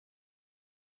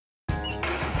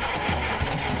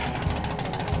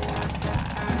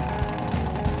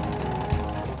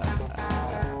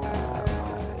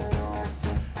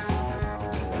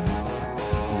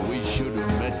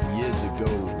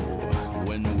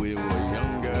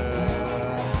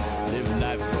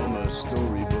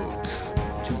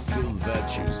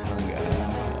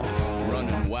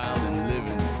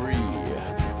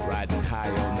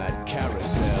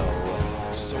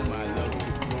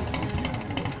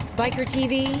Biker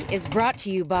TV is brought to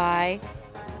you by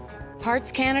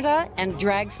Parts Canada and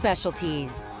Drag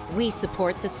Specialties. We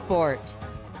support the sport.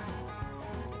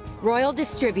 Royal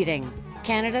Distributing,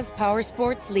 Canada's power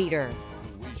sports leader.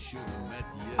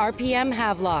 RPM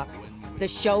Havelock, the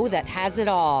show that has it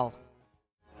all.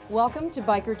 Welcome to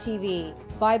Biker TV,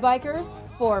 by bikers,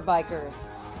 for bikers.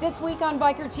 This week on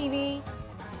Biker TV,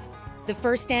 the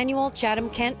first annual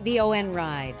Chatham-Kent VON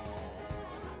ride.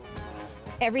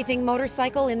 Everything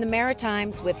motorcycle in the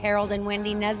Maritimes with Harold and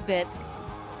Wendy Nesbitt.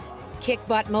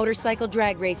 Kick-butt motorcycle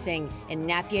drag racing in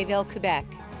Napierville, Quebec.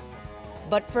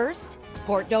 But first,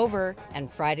 Port Dover and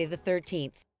Friday the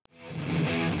 13th.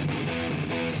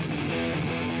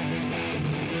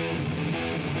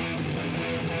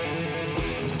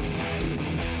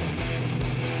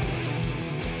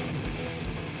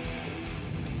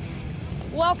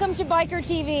 Welcome to Biker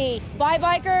TV, by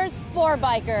bikers, for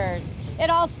bikers. It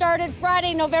all started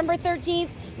Friday, November 13th,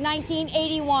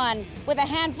 1981, with a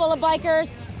handful of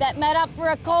bikers that met up for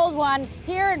a cold one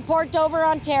here in Port Dover,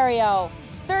 Ontario.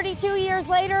 32 years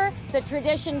later, the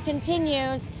tradition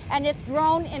continues, and it's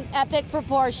grown in epic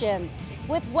proportions.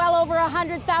 With well over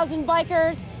 100,000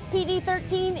 bikers,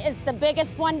 PD13 is the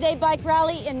biggest one-day bike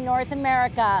rally in North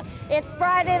America. It's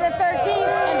Friday the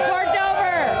 13th in Port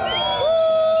Dover.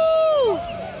 Woo!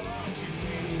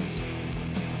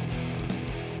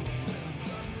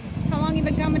 How long have you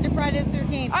been coming to Friday the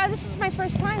 13th? Oh, this is my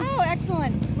first time. Oh,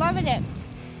 excellent. Loving it.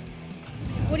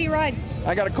 What do you ride?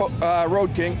 I got a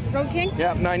Road King. Road King?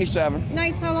 Yeah, 97.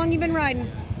 Nice. How long you been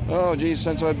riding? Oh, geez,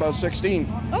 since I was about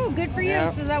 16. Oh, good for you.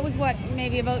 Yeah. So that was what,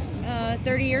 maybe about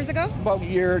 30 years ago? About a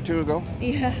year or two ago.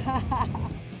 Yeah.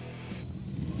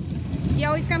 You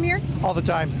always come here? All the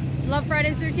time. Love Friday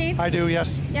the 13th? I do,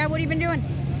 yes. Yeah, what have you been doing?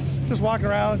 Just walking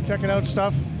around, checking out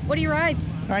stuff. What do you ride?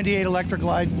 98 electric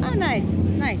glide. Oh, nice.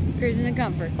 Nice. Cruising in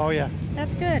comfort. Oh, yeah.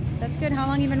 That's good. That's good. How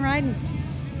long you been riding?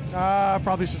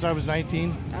 Probably since I was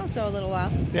 19. Oh, so a little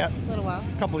while. Yeah. A little while.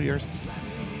 A couple of years.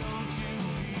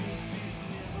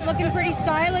 Looking pretty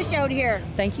stylish out here.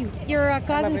 Thank you. You're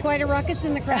causing quite a ruckus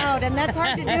in the crowd, and that's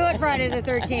hard to do at Friday the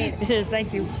 13th. It is,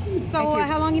 thank you. So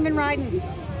how long you been riding?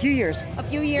 A few years. A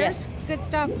few years? Yes. Good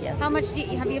stuff. Yes. How much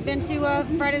have you been to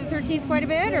Friday the 13th quite a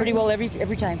bit? Or? Pretty well every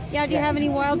time. Yeah, do you have any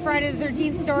wild Friday the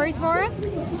 13th stories for us?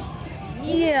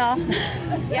 Yeah.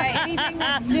 Yeah, anything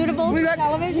that's suitable for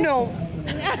television? No.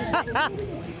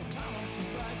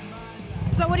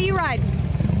 So what do you ride?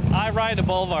 I ride a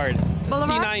Boulevard.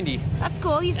 Boulevard? C90. That's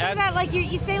cool. You say that like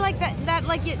you say like that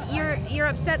like you're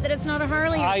upset that it's not a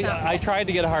Harley or something. I tried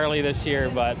to get a Harley this year,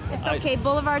 but It's okay.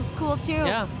 Boulevard's cool too.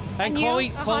 Yeah. And you? Chloe,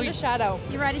 A Chloe, Shadow.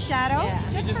 You ride a Shadow? Yeah.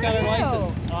 she Good just for got her you.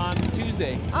 license on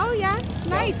Tuesday. Oh yeah,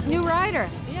 nice new rider.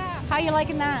 Yeah. How you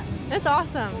liking that? It's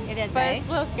awesome. It is, But eh? it's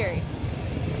a little scary.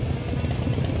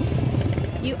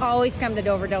 You always come to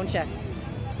Dover, don't you?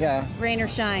 Yeah, Rain or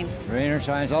shine. rain or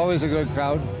shine, it's always a good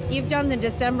crowd. You've done the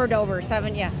December Dovers,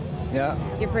 haven't you? Yeah,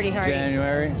 You're pretty hardy.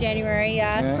 January. January,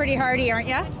 yeah. It's Yeah. pretty hardy, aren't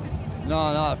you?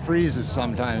 No, it freezes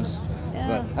sometimes,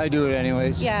 Yeah. but I do it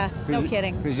anyways. Yeah, no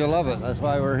kidding. Because you love it, that's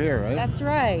why we're here, right? That's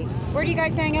right. Where do you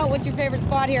guys hang out? What's your favorite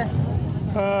spot here?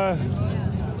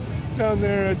 Down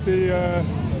there at the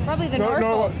Probably the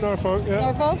Norfolk. Norfolk, yeah.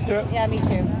 Norfolk? Yeah. Yeah, me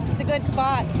too. It's a good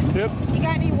spot. Yep, You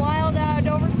got any wild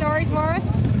Dover stories for us?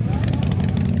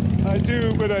 I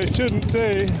do, but I shouldn't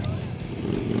say.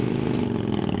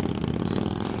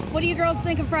 What do you girls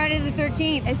think of Friday the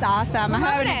 13th? It's awesome. I'm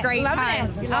having a great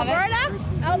time. You love it?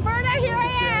 Alberta, here I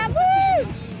am.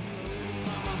 Woo!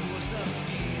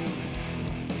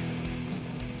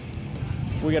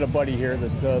 We got a buddy here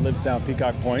that lives down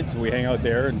Peacock Point, so we hang out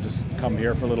there and just come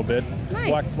here for a little bit.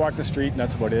 Nice. Walk the street, and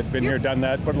that's about it. Been here, done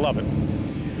that, but love it.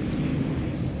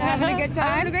 Having a good time?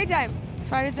 Having a great time. It's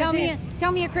Friday the 13th.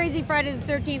 Tell me a crazy Friday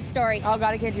the 13th story. Oh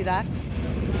God, I can't do that.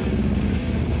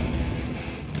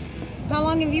 How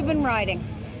long have you been riding?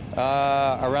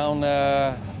 Around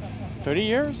 30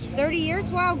 years? 30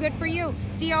 years? Wow, good for you.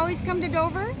 Do you always come to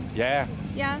Dover? Yeah,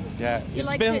 Yeah? yeah. You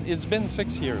like to- It's been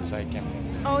 6 years I came.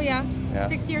 Oh, yeah? Yeah.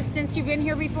 6 years since you've been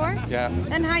here before? Yeah,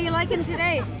 And how you liking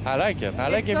today? I like it. I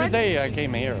like every good? day I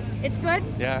came here. It's good?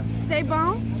 Yeah, C'est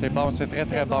bon? c'est bon, c'est très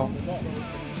très bon.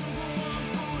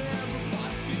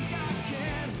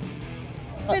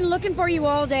 Been looking for you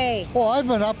all day. Well, I've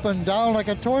been up and down like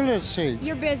a toilet seat.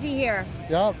 You're busy here.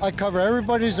 Yeah, I cover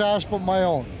everybody's ass but my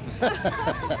own.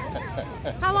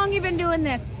 How long you been doing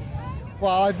this?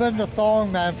 Well, I've been the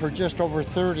thong man for just over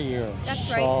 30 years. That's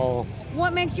right. So,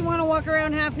 What makes you want to walk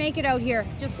around half naked out here?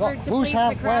 Just for well, to who's please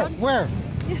half the crowd? where?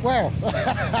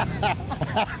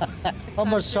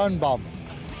 I'm a sun bum.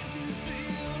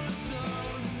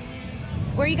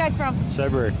 Where are you guys from?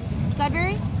 Sudbury.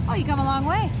 Sudbury? Oh, you come a long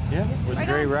way. Yeah, it was Right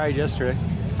a great on. ride yesterday.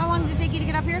 How long did it take you to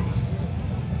get up here?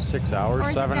 6 Or hours,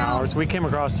 is it 7 down? hours. We came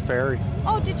across the ferry.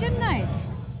 Oh, did you? Nice.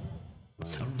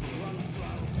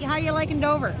 How you liking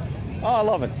Dover? Oh, I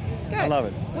love it. Good. I love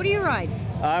it. What do you ride?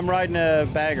 I'm riding a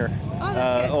bagger. Oh,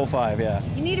 that's good. 05, yeah.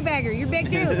 You need a bagger. You're a big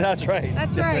dude. That's right.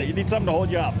 That's right. You need something to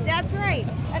hold you up. That's right.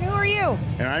 And who are you?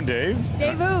 And I'm Dave.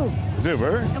 Dave who?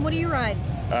 Zuber. And what do you ride?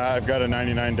 I've got a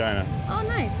 99 Dyna. Oh,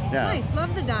 nice. Yeah. Nice.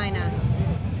 Love the Dyna.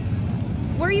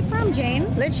 Where are you from,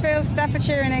 Jane? Litchfield,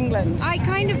 Staffordshire in England. I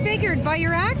kind of figured by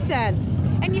your accent.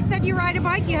 And you said you ride a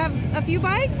bike. You have a few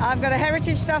bikes? I've got a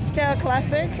Heritage Softail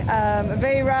Classic, a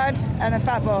V-Rod, and a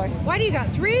Fat Boy. Why do you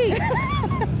got 3?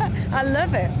 I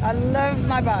love it. I love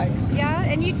my bikes. Yeah,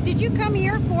 and did you come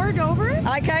here for Dover?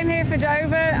 I came here for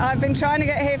Dover. I've been trying to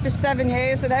get here for 7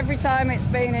 years, and every time it's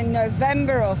been in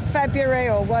November or February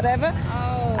or whatever.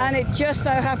 Oh. And it just so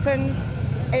happens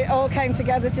it all came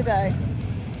together today.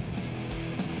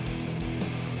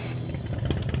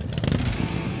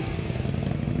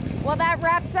 Well, that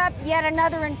wraps up yet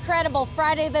another incredible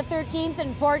Friday the 13th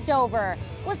in Port Dover.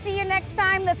 We'll see you next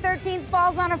time the 13th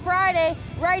falls on a Friday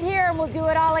right here, and we'll do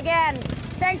it all again.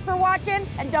 Thanks for watching,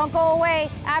 and don't go away.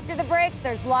 After the break,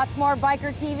 there's lots more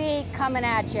Biker TV coming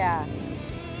at ya.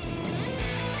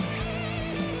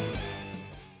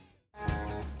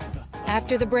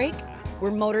 After the break,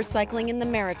 we're motorcycling in the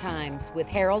Maritimes with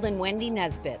Harold and Wendy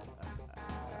Nesbitt.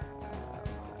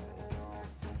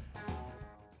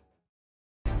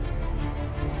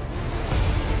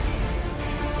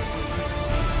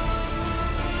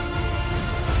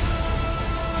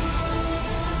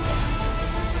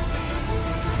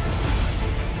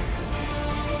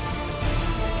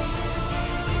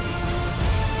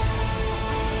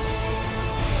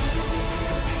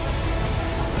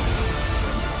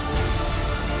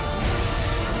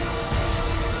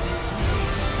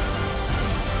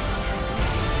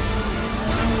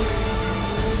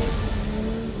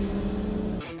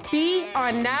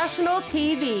 On national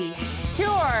TV.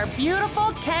 Tour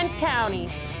beautiful Kent County.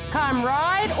 Come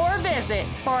ride or visit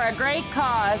for a great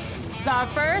cause. The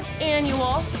first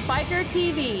annual Biker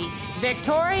TV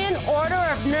Victorian Order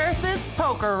of Nurses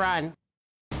Poker Run.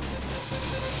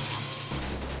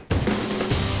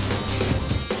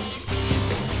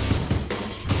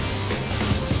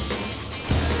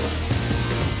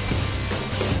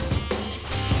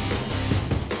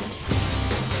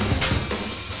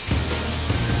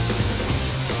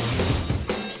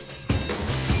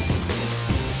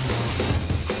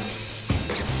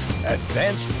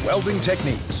 Advanced welding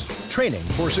techniques, training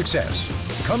for success.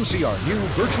 Come see our new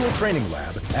virtual training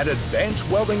lab at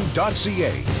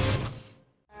advancedwelding.ca.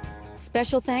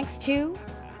 Special thanks to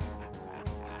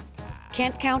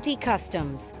Kent County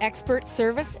Customs, expert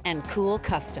service and cool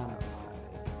customs.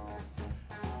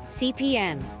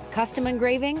 CPN, custom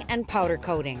engraving and powder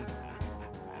coating.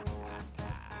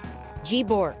 G.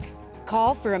 Bork,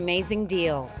 call for amazing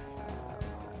deals.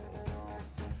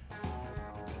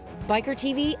 Biker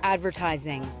TV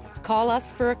advertising. Call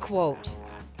us for a quote.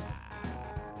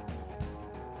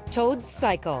 Toad's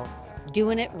Cycle.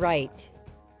 Doing it right.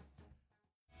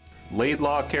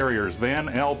 Laidlaw Carriers, Van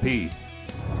LP.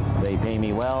 They pay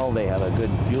me well. They have a good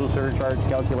fuel surcharge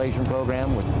calculation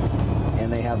program,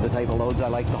 and they have the type of loads I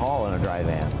like to haul in a dry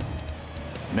van.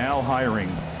 Now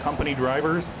hiring company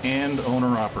drivers and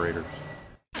owner-operators.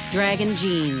 Dragon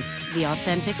Jeans, the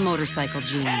authentic motorcycle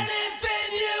jeans.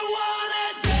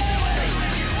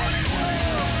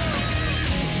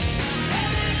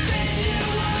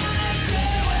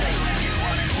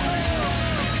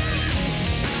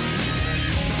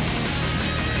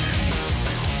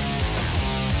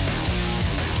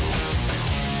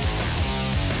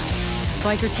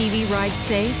 Biker TV rides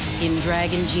safe in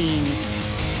Dragon Jeans.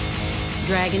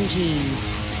 Dragon Jeans,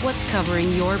 what's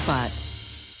covering your butt?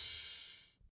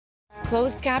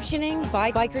 Closed captioning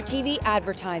by Biker TV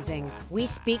advertising. We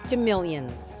speak to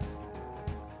millions.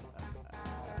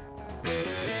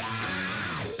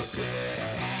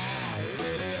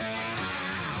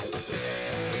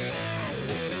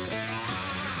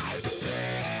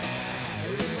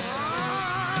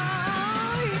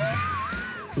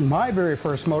 My very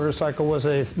first motorcycle was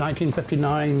a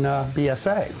 1959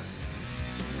 BSA.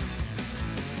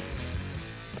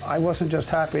 I wasn't just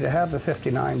happy to have the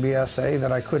 59 BSA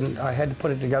that I had to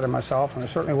put it together myself, and I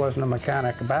certainly wasn't a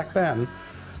mechanic. Back then,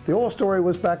 the old story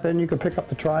was back then you could pick up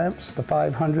the Triumphs, the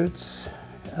 500s,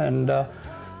 and the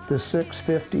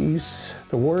 650s.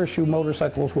 The war issue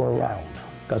motorcycles were around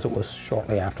because it was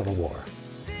shortly after the war.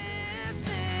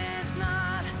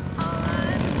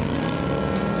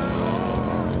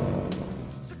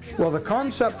 Well, the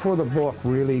concept for the book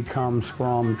really comes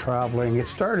from traveling. It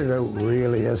started out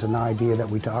really as an idea that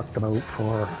we talked about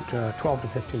for 12 to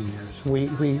 15 years.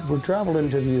 We traveled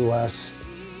into the U.S.,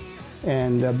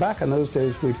 and back in those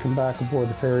days, we'd come back aboard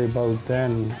the ferry boat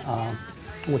then,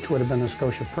 which would have been the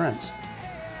Scotia Prince.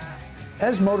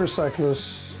 As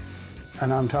motorcyclists,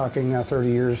 and I'm talking 30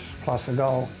 years plus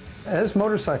ago, as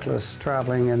motorcyclists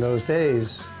traveling in those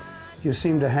days, you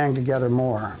seemed to hang together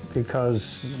more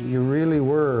because you really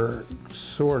were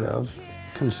sort of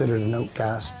considered an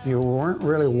outcast. You weren't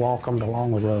really welcomed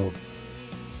along the road.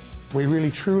 We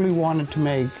really truly wanted to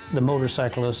make the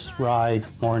motorcyclist ride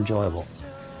more enjoyable.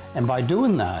 And by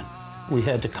doing that, we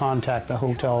had to contact the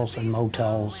hotels and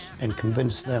motels and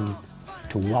convince them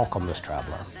to welcome this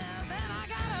traveler.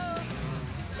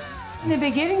 In the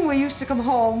beginning, we used to come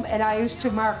home and I used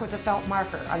to mark with a felt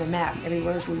marker on a map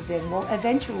everywhere we've been. Well,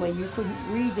 eventually you couldn't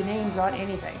read the names on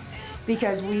anything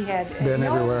because we had been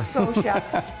everywhere.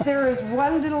 Scotia. There is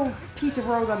one little piece of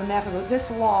road on the map about this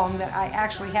long that I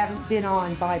actually haven't been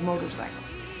on by motorcycle.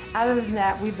 Other than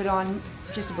that, we've been on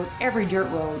just about every dirt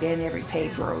road and every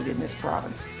paved road in this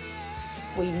province.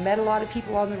 We met a lot of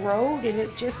people on the road, and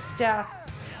it just,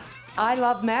 I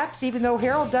love maps, even though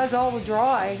Harold does all the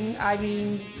drawing. I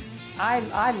mean,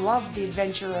 I love the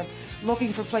adventure of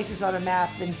looking for places on a map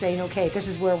and saying, okay, this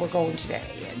is where we're going today,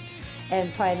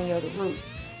 and planning out a route.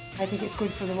 I think it's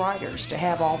good for the riders to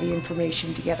have all the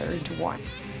information together into one.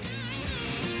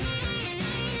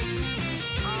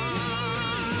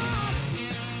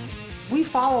 We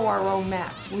follow our own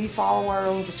maps. We follow our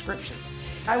own descriptions.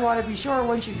 I want to be sure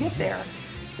once you get there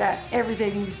that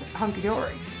everything's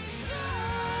hunky-dory.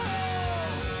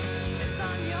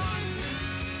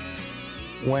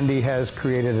 Wendy has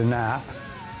created an app.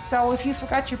 So if you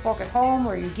forgot your book at home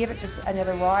or you give it to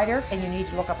another rider and you need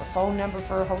to look up a phone number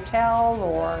for a hotel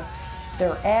or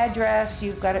their address,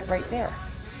 you've got it right there.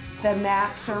 The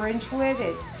maps are into it,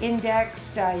 it's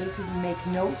indexed, you can make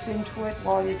notes into it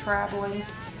while you're traveling.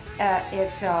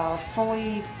 It's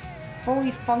fully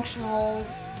functional,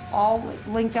 all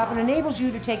linked up, and enables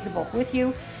you to take the book with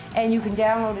you, and you can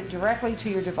download it directly to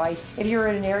your device. If you're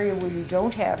in an area where you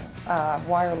don't have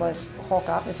wireless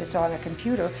hookup, if it's on a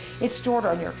computer, it's stored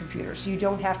on your computer, so you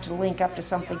don't have to link up to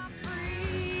something.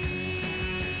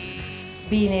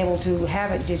 Being able to have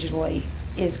it digitally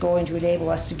is going to enable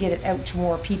us to get it out to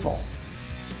more people.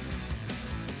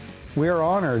 We are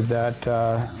honored that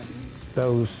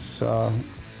those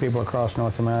people across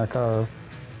North America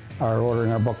are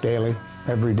ordering our book daily.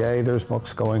 Every day there's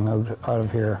books going out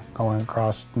of here, going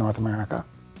across North America.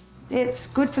 It's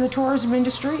good for the tourism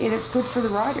industry and it's good for the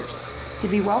riders to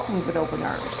be welcomed with open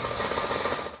arms.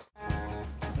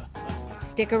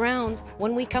 Stick around.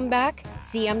 When we come back,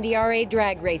 CMDRA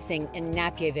drag racing in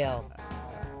Napierville.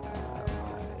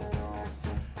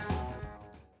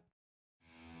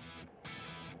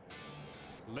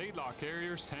 Laidlaw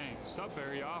Carriers Tank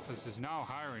Sudbury office is now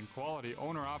hiring quality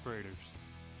owner-operators.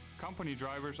 Company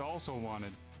drivers also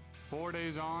wanted. 4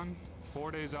 days on,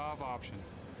 4 days off option.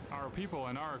 Our people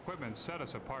and our equipment set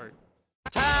us apart.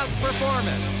 Task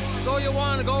performance, so you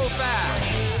want to go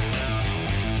fast.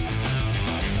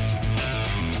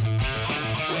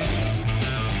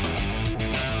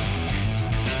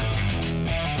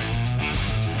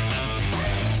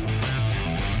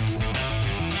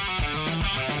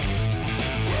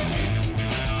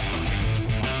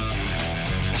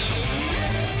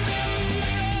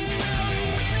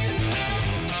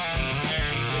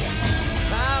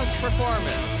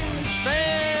 Performance.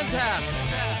 Fantastic.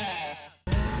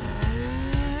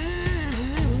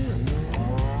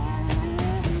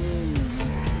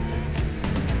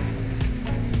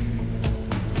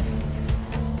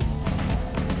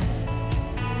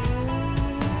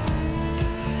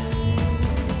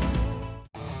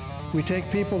 We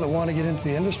take people that want to get into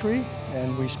the industry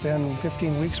and we spend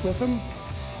 15 weeks with them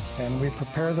and we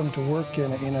prepare them to work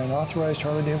in an authorized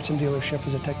Harley-Davidson dealership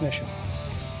as a technician.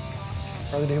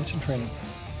 Harley-Davidson training.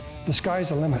 The sky's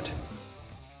the limit.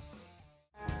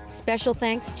 Special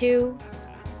thanks to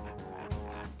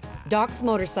Doc's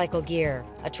Motorcycle Gear,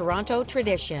 a Toronto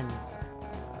tradition.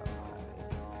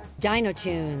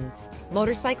 Dynotunes,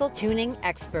 motorcycle tuning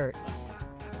experts.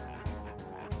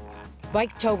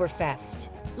 Biketoberfest,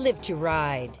 live to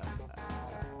ride.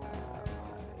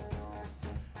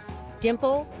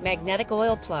 Dimple magnetic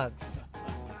oil plugs.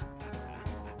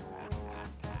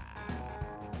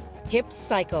 Hip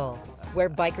Cycle, where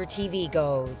Biker TV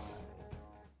goes.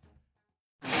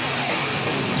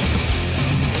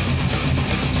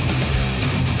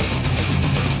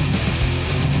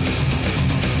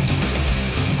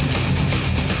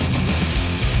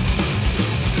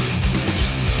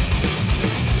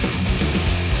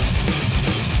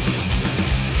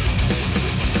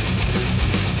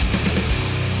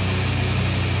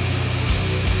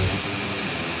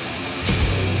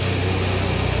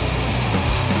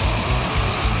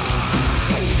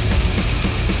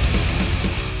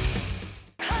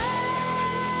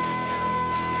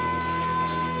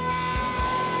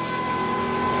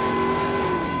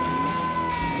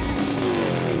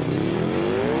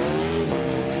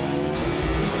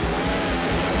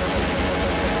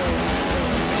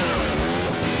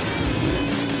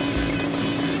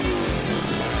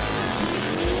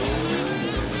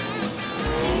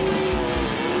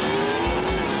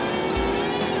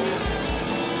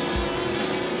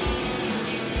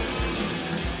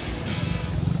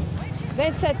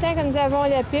 27 ans que nous avons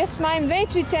la piste, même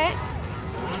 28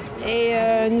 ans. Et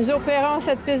nous opérons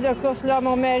cette piste de course-là,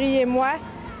 mon mari et moi.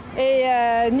 Et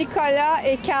Nicolas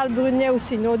et Carl Brunet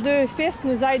aussi. Nos deux fils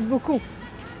nous aident beaucoup.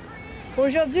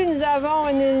 Aujourd'hui, nous avons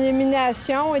une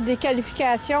élimination et des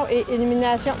qualifications et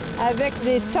éliminations avec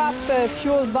les top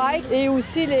fuel bikes et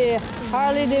aussi les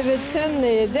Harley-Davidson,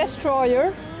 les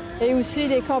Destroyer et aussi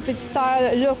les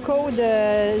compétiteurs locaux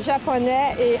de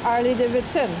japonais et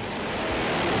Harley-Davidson.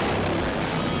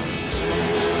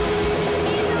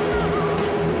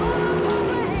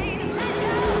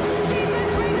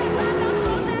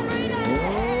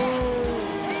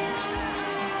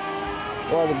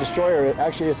 Well, the Destroyer,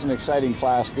 actually it's an exciting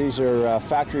class. These are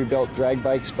factory-built drag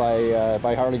bikes by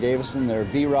Harley-Davidson. They're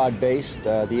V-rod based.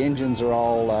 The engines are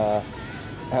all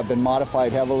have been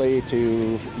modified heavily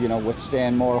to,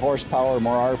 withstand more horsepower,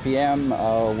 more RPM.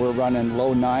 We're running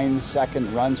low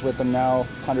 9-second runs with them now,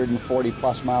 140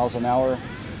 plus miles an hour.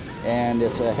 And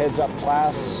it's a heads-up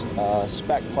class,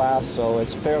 spec class, so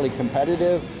it's fairly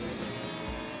competitive.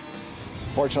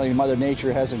 Fortunately, Mother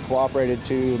Nature hasn't cooperated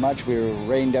too much. We were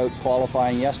rained out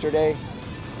qualifying yesterday.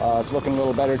 It's looking a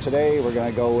little better today. We're going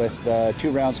to go with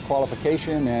 2 rounds of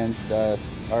qualification and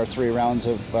our 3 rounds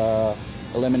of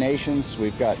eliminations.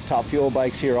 We've got top fuel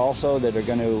bikes here also that are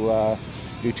going to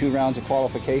do 2 rounds of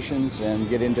qualifications and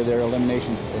get into their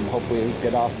eliminations and hopefully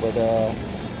get off with a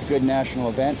good national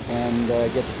event and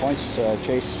get the points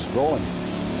chase rolling.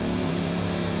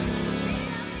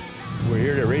 We're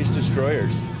here to race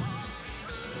Destroyers.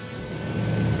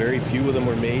 Very few of them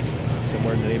were made,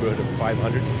 somewhere in the neighborhood of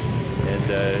 500. And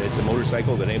it's a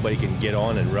motorcycle that anybody can get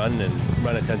on and run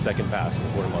a 10-second pass in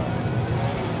a quarter mile.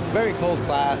 Very close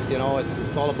class,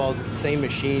 it's all about the same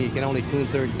machine. You can only tune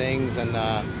certain things and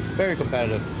very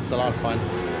competitive. It's a lot of fun.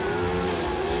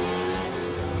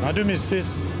 En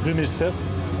 2006-2007,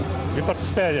 j'ai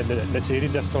participé à la série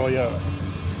Destroyer.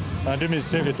 En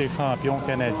 2006, j'étais champion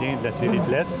canadien de la série de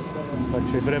l'Est.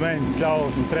 C'est vraiment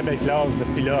une très belle classe de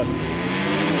pilotes.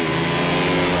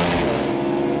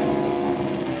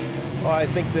 Well, I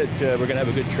think that we're going to have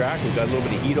a good track. We've got a little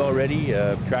bit of heat already.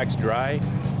 Track's dry,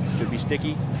 should be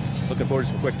sticky. Looking forward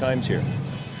to some quick times here.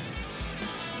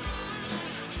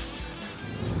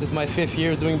 This is my 5th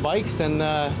year doing bikes, and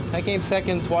I came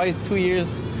second twice, 2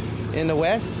 years in the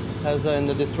West as in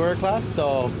the Destroyer class.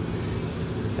 So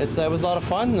it was a lot of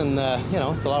fun, and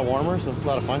it's a lot warmer, so it's a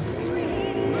lot of fun.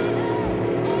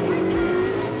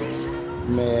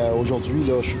 Mais aujourd'hui,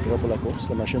 là, je suis prêt pour la course.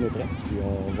 La machine est prête. Puis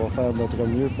on va faire notre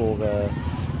mieux pour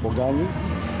gagner.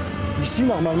 Ici,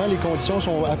 normalement, les conditions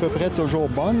sont à peu près toujours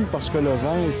bonnes parce que le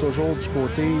vent est toujours du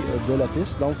côté de la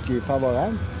piste, donc qui est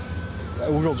favorable.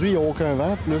 Aujourd'hui, il n'y a aucun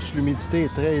vent, plus l'humidité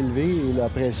est très élevée et la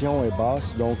pression est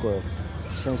basse. Donc,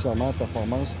 sincèrement,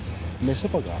 performance. Mais c'est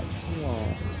pas grave.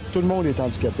 Tout le monde est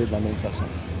handicapé de la même façon.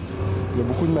 Il y a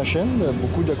beaucoup de machines,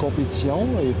 beaucoup de compétitions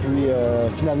et puis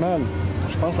finalement,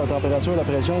 je pense que la température et la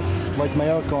pression vont être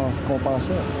meilleures qu'on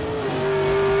pensait.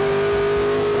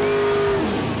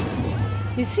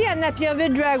 Ici, à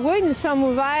Napierville Dragway, nous sommes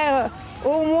ouverts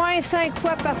au moins 5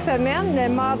 fois par semaine, les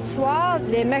mardis soirs,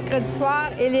 les mercredis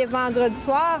soirs et les vendredis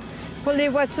soirs, pour les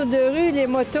voitures de rue, les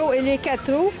motos et les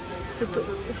 4 roues.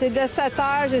 C'est de 7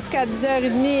 h jusqu'à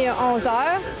 10h30 et 11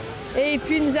 h. Et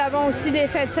puis, nous avons aussi les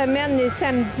fins de semaine, les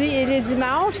samedis et les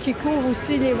dimanches, qui couvrent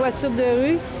aussi les voitures de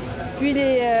rue, puis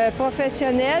les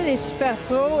professionnels, les super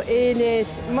pros et les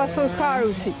muscle cars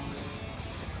aussi.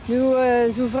 Nous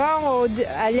ouvrons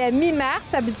à la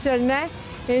mi-mars habituellement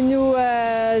et nous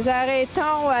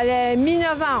arrêtons à la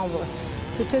mi-novembre.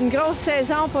 C'est une grosse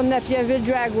saison pour Napierville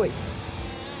Dragway.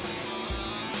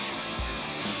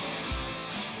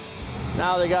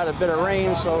 Now they got a bit of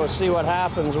rain, so we'll see what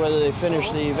happens, whether they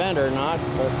finish the event or not.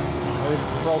 But we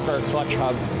broke our clutch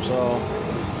hub, so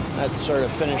that sort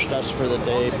of finished us for the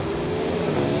day.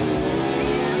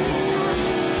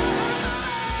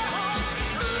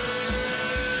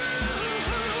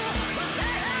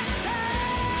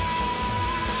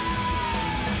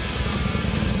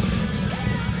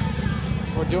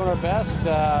 We're doing our best,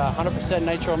 100%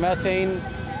 nitromethane.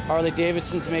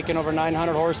 Harley-Davidson's making over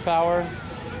 900 horsepower.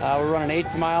 We're running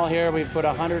 8th mile here. We put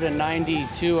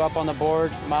 192 up on the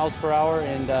board, miles per hour,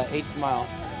 and 8th mile.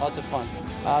 Lots of fun.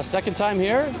 Second time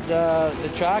here.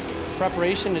 The track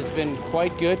preparation has been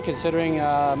quite good considering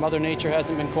Mother Nature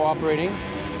hasn't been cooperating.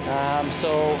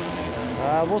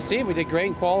 We'll see. We did great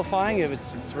in qualifying.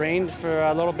 It's rained for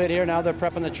a little bit here. Now they're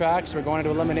prepping the tracks. We're going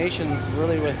into eliminations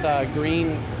really with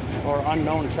green or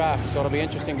unknown tracks. So it'll be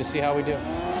interesting to see how we do.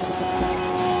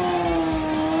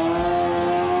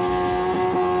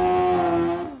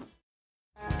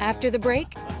 After the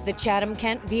break, the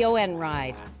Chatham-Kent VON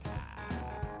ride.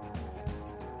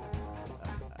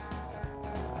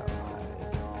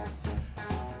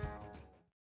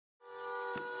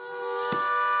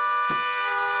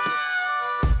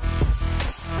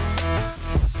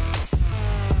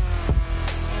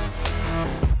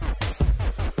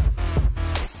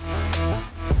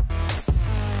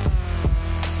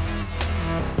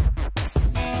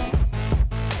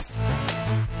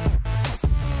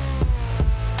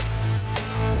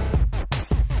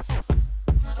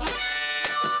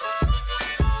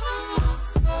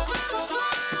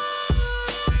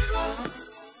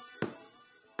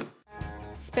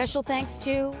 Special thanks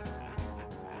to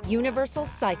Universal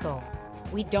Cycle.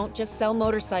 We don't just sell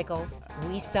motorcycles,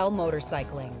 we sell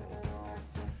motorcycling.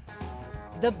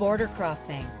 The Border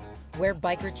Crossing, where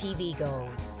Bikertv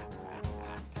goes.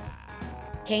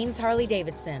 Kane's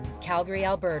Harley-Davidson, Calgary,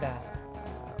 Alberta.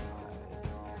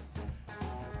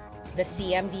 The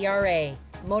CMDRA,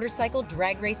 Motorcycle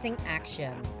Drag Racing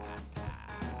Action.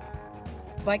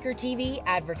 Bikertv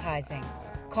Advertising.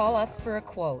 Call us for a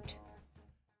quote.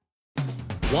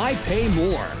 Why pay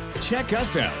more? Check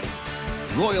us out.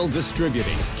 Royal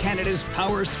Distributing, Canada's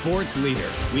power sports leader.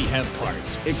 We have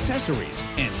parts, accessories,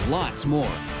 and lots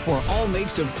more for all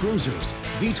makes of cruisers,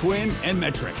 V-twin, and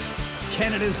metric.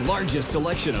 Canada's largest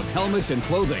selection of helmets and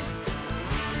clothing.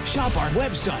 Shop our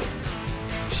website,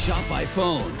 shop by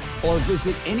phone, or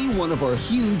visit any one of our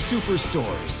huge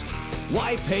superstores.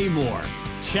 Why pay more?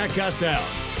 Check us out.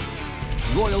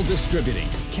 Royal Distributing,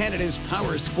 Canada's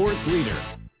power sports leader.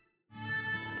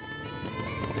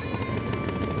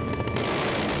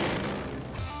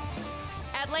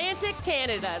 Atlantic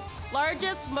Canada's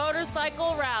largest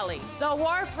motorcycle rally, the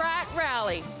Wharf Rat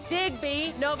Rally,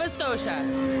 Digby, Nova Scotia.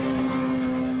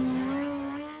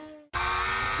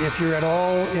 If you're at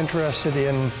all interested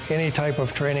in any type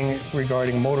of training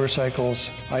regarding motorcycles,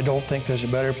 I don't think there's a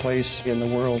better place in the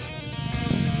world.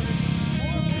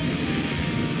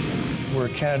 We're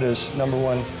Canada's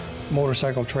 #1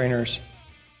 motorcycle trainers.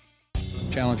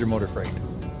 Challenger Motor Freight.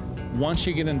 Once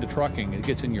you get into trucking, it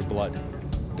gets in your blood.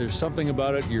 There's something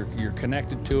about it, you're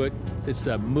connected to it. It's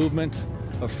that movement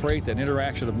of freight, that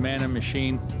interaction of man and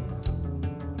machine.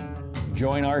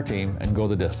 Join our team and go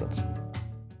the distance.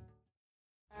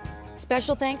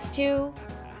 Special thanks to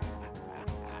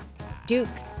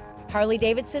Dukes,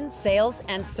 Harley-Davidson Sales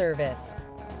and Service.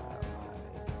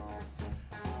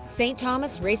 St.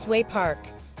 Thomas Raceway Park,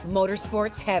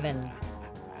 Motorsports Heaven.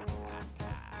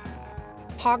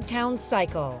 Hogtown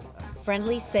Cycle,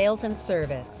 friendly sales and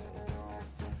service.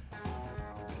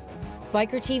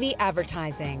 Bikertv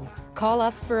Advertising, call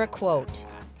us for a quote.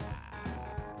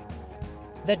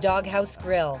 The Doghouse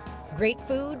Grill, great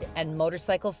food and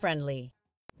motorcycle friendly.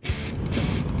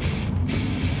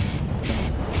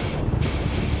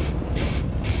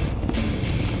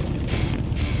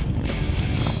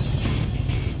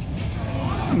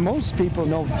 Most people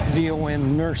know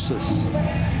VON nurses,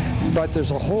 but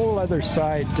there's a whole other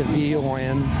side to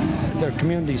VON, their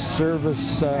community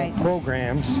service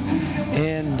programs,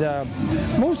 and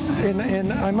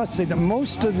I must say that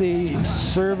most of the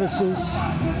services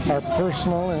are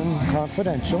personal and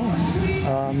confidential.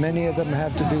 Many of them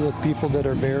have to do with people that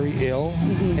are very ill,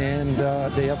 and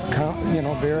they have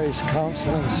various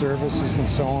counseling services and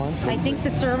so on. I think the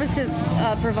services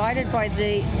provided by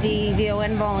the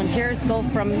VON volunteers go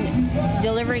from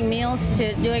delivering meals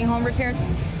to doing home repairs.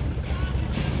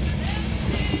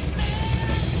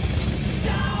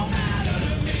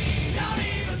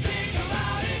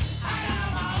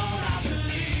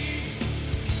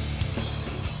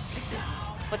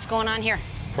 What's going on here?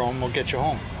 Chrome will get you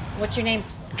home. What's your name?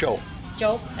 Joe.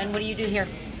 Joe, and what do you do here?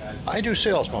 I do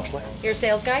sales mostly. You're a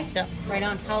sales guy? Yeah. Right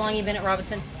on. How long you been at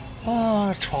Robinson?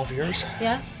 12 years.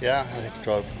 Yeah? Yeah, I think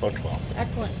about 12.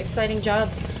 Excellent. Exciting job.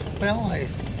 Well, I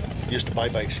used to buy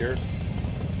bikes here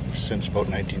since about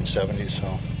 1970,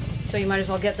 so. So you might as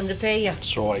well get them to pay you.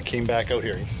 So I came back out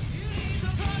here.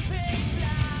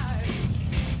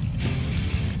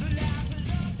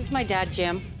 This is my dad,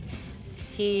 Jim.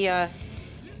 He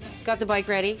got the bike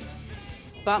ready,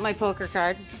 bought my poker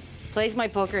card, plays my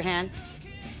poker hand,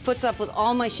 puts up with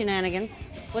all my shenanigans.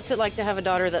 What's it like to have a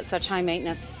daughter that's such high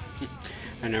maintenance?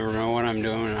 I never know what I'm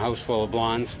doing in a house full of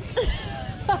blondes.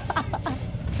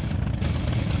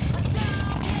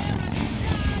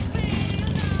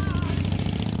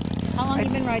 How long have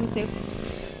you been riding, Sue?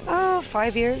 Oh,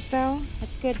 5 years now.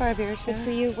 That's good. 5 years. Good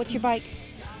for you. What's your bike?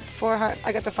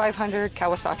 I got the 500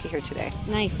 Kawasaki here today.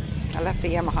 Nice. I left the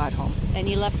Yamaha at home. And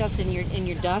you left us in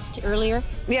your dust earlier?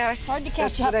 Yes. Hard to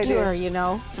catch that's up what I to do. her, you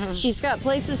know. Mm-hmm. She's got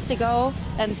places to go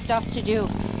and stuff to do.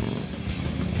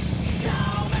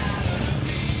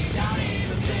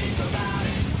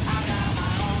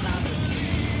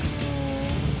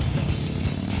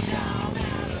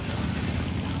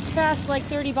 Past like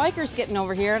 30 bikers getting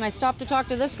over here, and I stopped to talk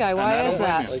to this guy. Why is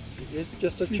that? It's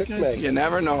just a chick leg. You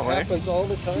never know, It happens all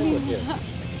the time with you.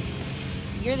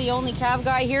 You're the only cab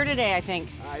guy here today, I think.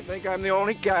 I think I'm the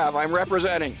only cab. I'm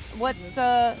representing. What's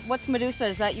Medusa?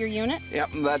 Is that your unit?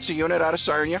 Yep, that's a unit out of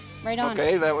Sarnia. Right on.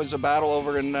 Okay, that was a battle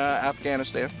over in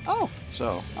Afghanistan. Oh.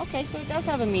 So. Okay, so it does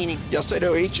have a meaning. Yes, they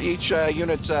do. Each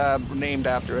unit's named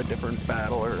after a different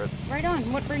battle or Right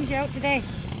on. What brings you out today?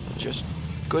 just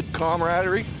good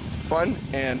camaraderie, fun,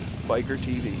 and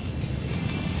Bikertv.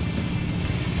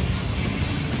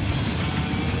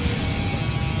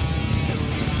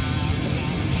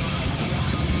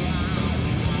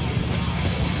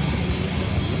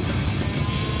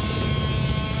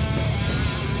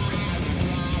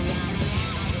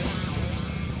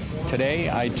 Today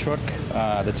I took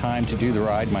the time to do the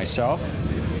ride myself.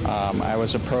 I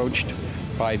was approached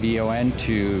by VON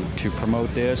to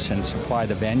promote this and supply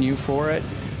the venue for it,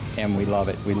 and we love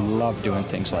it. We love doing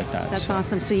things like that. That's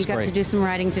awesome. So you got to do some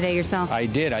riding today yourself? I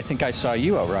did. I think I saw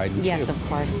you out riding too. Yes, of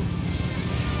course.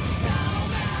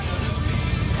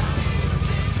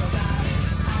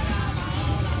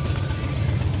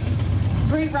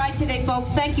 Great ride today, folks.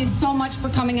 Thank you so much for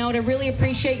coming out. I really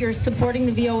appreciate your supporting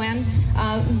the VON.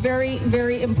 Very,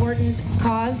 very important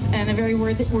cause and a very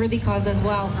worthy cause as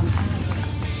well.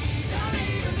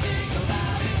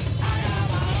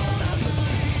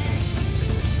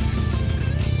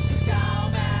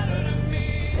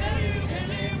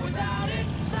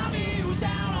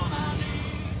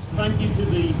 Thank you to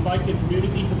the biker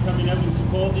community for coming out and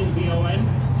supporting VON.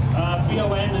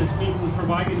 VON has been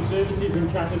providing services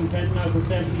in Chatham-Kent now for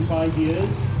 75 years,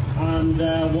 and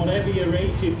whatever your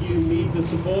age, if you need the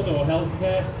support or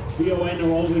healthcare, VON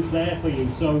are always there for you.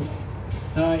 So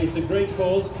it's a great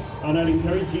cause, and I'd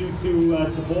encourage you to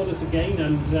support us again,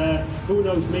 and who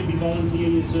knows, maybe volunteer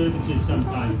your services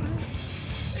sometime.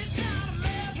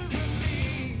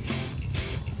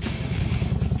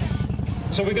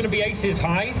 So we're going to be aces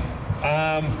high.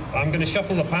 I'm going to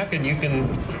shuffle the pack, and you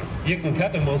can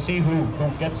cut, and we'll see who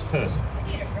gets first.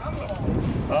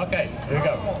 Okay, here we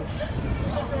go.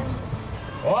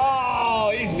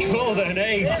 Oh, he's pulled an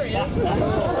ace.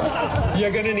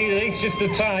 You're going to need an ace just to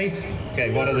tie.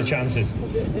 Okay, what are the chances?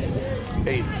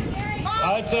 Ace.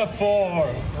 It's a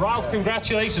 4. Ralph,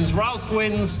 congratulations. Ralph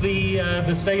wins the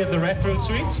stay at the Retro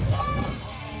Suites.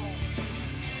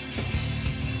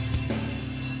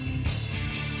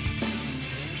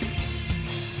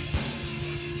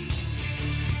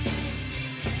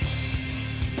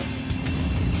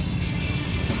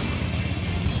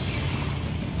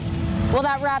 Well,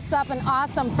 that wraps up an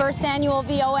awesome first annual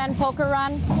VON poker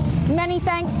run. Many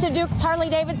thanks to Duke's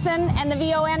Harley-Davidson and the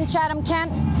VON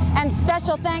Chatham-Kent, and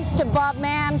special thanks to Bob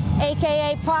Mann,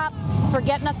 aka Pops, for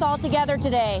getting us all together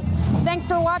today. Thanks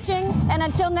for watching, and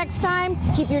until next time,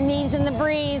 keep your knees in the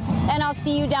breeze, and I'll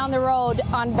see you down the road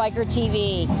on Biker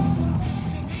TV.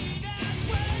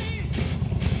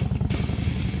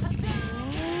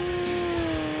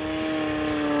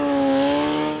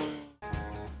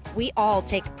 We all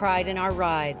take pride in our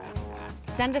rides.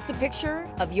 Send us a picture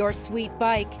of your sweet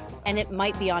bike, and it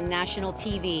might be on national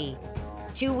TV.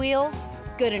 2 wheels,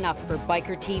 good enough for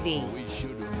Biker TV.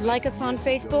 Like us on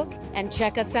Facebook and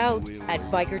check us out at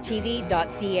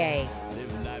bikertv.ca.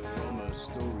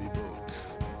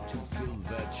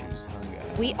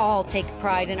 We all take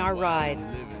pride in our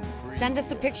rides. Send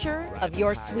us a picture of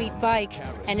your sweet bike,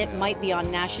 and it might be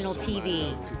on national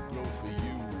TV.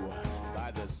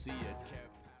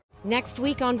 Next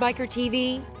week on Biker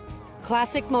TV,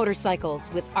 classic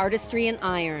motorcycles with artistry and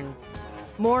iron.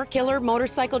 More killer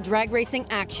motorcycle drag racing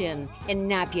action in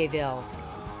Napierville.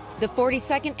 The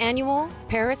 42nd annual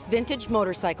Paris Vintage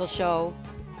Motorcycle Show.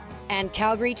 And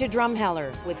Calgary to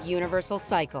Drumheller with Universal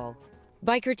Cycle.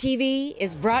 Biker TV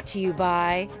is brought to you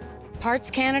by Parts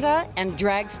Canada and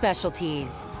Drag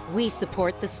Specialties. We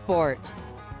support the sport.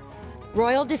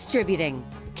 Royal Distributing,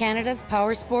 Canada's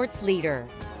power sports leader.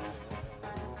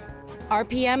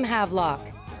 RPM Havelock,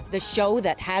 the show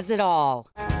that has it all.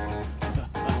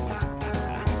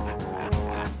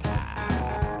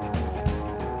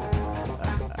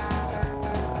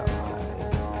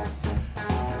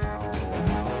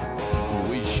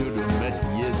 We should have met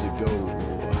years ago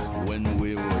when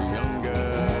we were younger.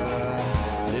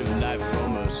 Live life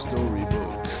from a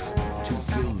storybook to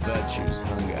fill virtue's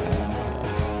hunger.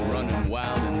 Running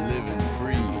wild and living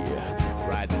free,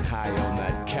 riding high on the